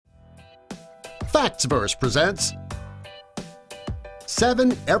Factsverse presents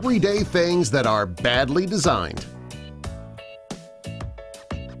 7 Everyday Things That Are Badly Designed.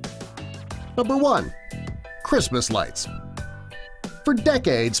 Number 1. Christmas lights. For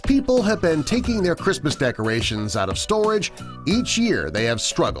decades, people have been taking their Christmas decorations out of storage. Each year they have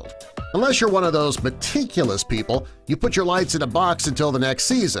struggled. Unless you're one of those meticulous people, you put your lights in a box until the next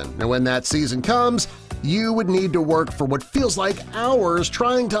season, and when that season comes, you would need to work for what feels like hours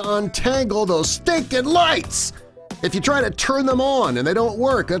trying to untangle those stinking lights! If you try to turn them on and they don't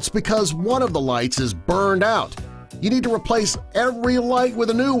work, that's because one of the lights is burned out. You need to replace every light with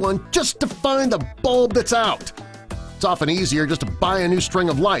a new one just to find the bulb that's out. It's often easier just to buy a new string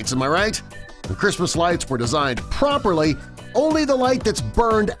of lights, am I right? When Christmas lights were designed properly, only the light that's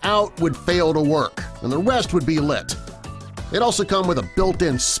burned out would fail to work, and the rest would be lit. They'd also come with a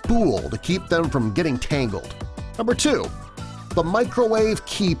built-in spool to keep them from getting tangled. Number 2. The microwave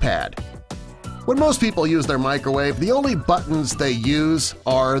keypad. When most people use their microwave, the only buttons they use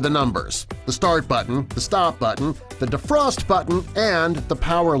are the numbers – the start button, the stop button, the defrost button, and the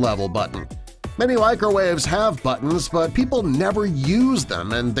power level button. Many microwaves have buttons, but people never use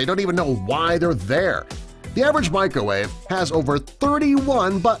them and they don't even know why they're there. The average microwave has over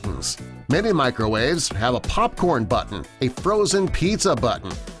 31 buttons. Many microwaves have a popcorn button, a frozen pizza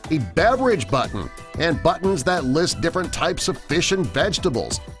button, a beverage button, and buttons that list different types of fish and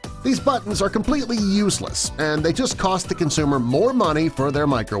vegetables. These buttons are completely useless, and they just cost the consumer more money for their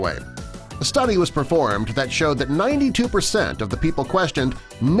microwave. A study was performed that showed that 92% of the people questioned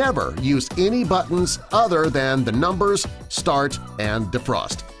never use any buttons other than the numbers, start, and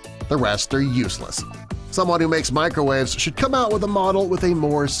defrost. The rest are useless. Someone who makes microwaves should come out with a model with a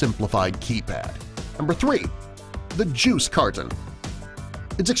more simplified keypad. Number 3. The juice carton.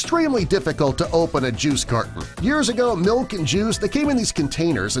 It's extremely difficult to open a juice carton. Years ago, milk and juice they came in these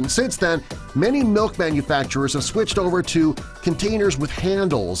containers, and since then, many milk manufacturers have switched over to containers with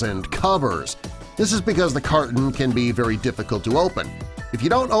handles and covers. This is because the carton can be very difficult to open. If you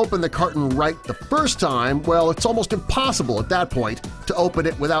don't open the carton right the first time, well, it's almost impossible at that point to open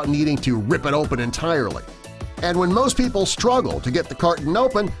it without needing to rip it open entirely. And when most people struggle to get the carton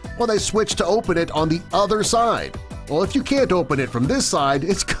open, well, they switch to open it on the other side. Well, if you can't open it from this side,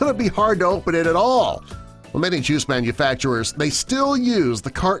 it's going to be hard to open it at all. Well, many juice manufacturers, they still use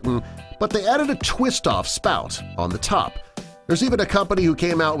the carton, but they added a twist-off spout on the top. There's even a company who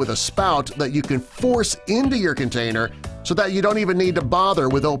came out with a spout that you can force into your container so that you don't even need to bother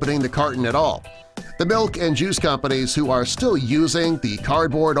with opening the carton at all. The milk and juice companies who are still using the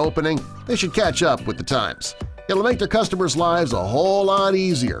cardboard opening, they should catch up with the times. It'll make their customers' lives a whole lot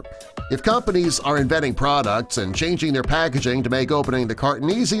easier. If companies are inventing products and changing their packaging to make opening the carton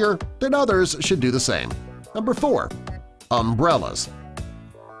easier, then others should do the same. Number 4. Umbrellas.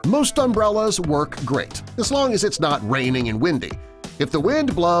 Most umbrellas work great, as long as it's not raining and windy. If the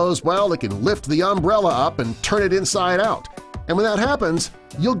wind blows, well, it can lift the umbrella up and turn it inside out. And when that happens,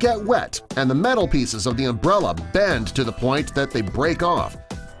 you'll get wet and the metal pieces of the umbrella bend to the point that they break off.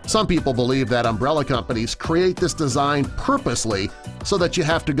 Some people believe that umbrella companies create this design purposely so that you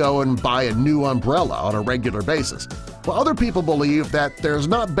have to go and buy a new umbrella on a regular basis, while other people believe that there's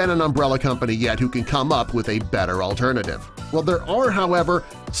not been an umbrella company yet who can come up with a better alternative. Well, there are, however,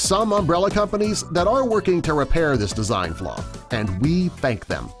 some umbrella companies that are working to repair this design flaw, and we thank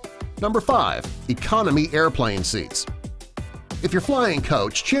them. Number 5. Economy airplane seats. If you're flying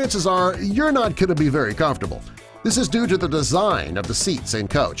coach, chances are you're not going to be very comfortable. This is due to the design of the seats in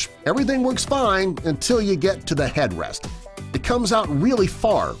coach. Everything works fine until you get to the headrest. It comes out really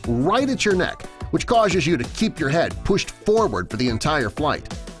far, right at your neck, which causes you to keep your head pushed forward for the entire flight.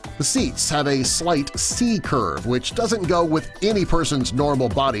 The seats have a slight C-curve, which doesn't go with any person's normal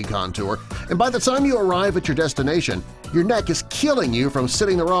body contour, and by the time you arrive at your destination, your neck is killing you from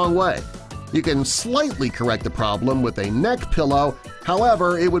sitting the wrong way. You can slightly correct the problem with a neck pillow.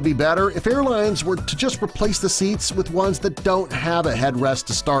 However, it would be better if airlines were to just replace the seats with ones that don't have a headrest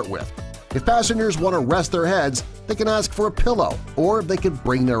to start with. If passengers want to rest their heads, they can ask for a pillow, or they can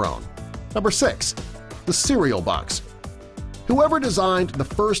bring their own. Number 6. The cereal box. Whoever designed the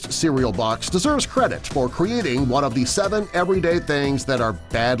first cereal box deserves credit for creating one of the 7 everyday things that are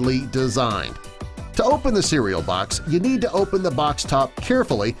badly designed. To open the cereal box, you need to open the box top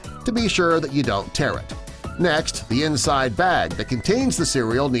carefully to be sure that you don't tear it. Next, the inside bag that contains the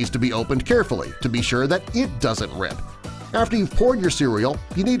cereal needs to be opened carefully to be sure that it doesn't rip. After you've poured your cereal,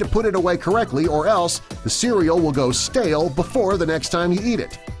 you need to put it away correctly or else the cereal will go stale before the next time you eat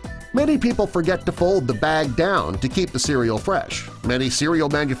it. Many people forget to fold the bag down to keep the cereal fresh. Many cereal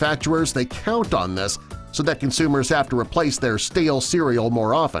manufacturers they count on this so that consumers have to replace their stale cereal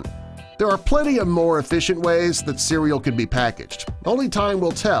more often. There are plenty of more efficient ways that cereal can be packaged. Only time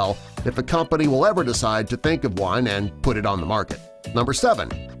will tell if a company will ever decide to think of one and put it on the market. Number 7.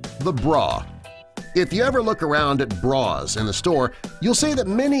 The bra. If you ever look around at bras in the store, you'll see that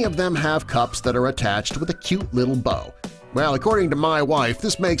many of them have cups that are attached with a cute little bow. Well, according to my wife,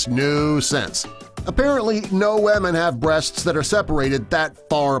 this makes no sense. Apparently, no women have breasts that are separated that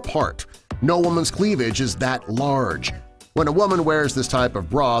far apart. No woman's cleavage is that large. When a woman wears this type of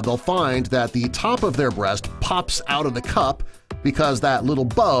bra, they'll find that the top of their breast pops out of the cup because that little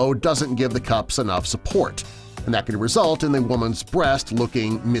bow doesn't give the cups enough support, and that can result in the woman's breast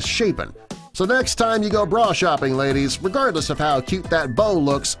looking misshapen. So next time you go bra shopping, ladies, regardless of how cute that bow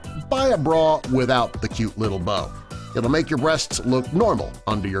looks, buy a bra without the cute little bow. It'll make your breasts look normal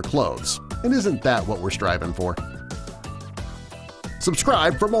under your clothes. And isn't that what we're striving for?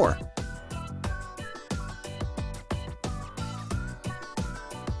 Subscribe for more.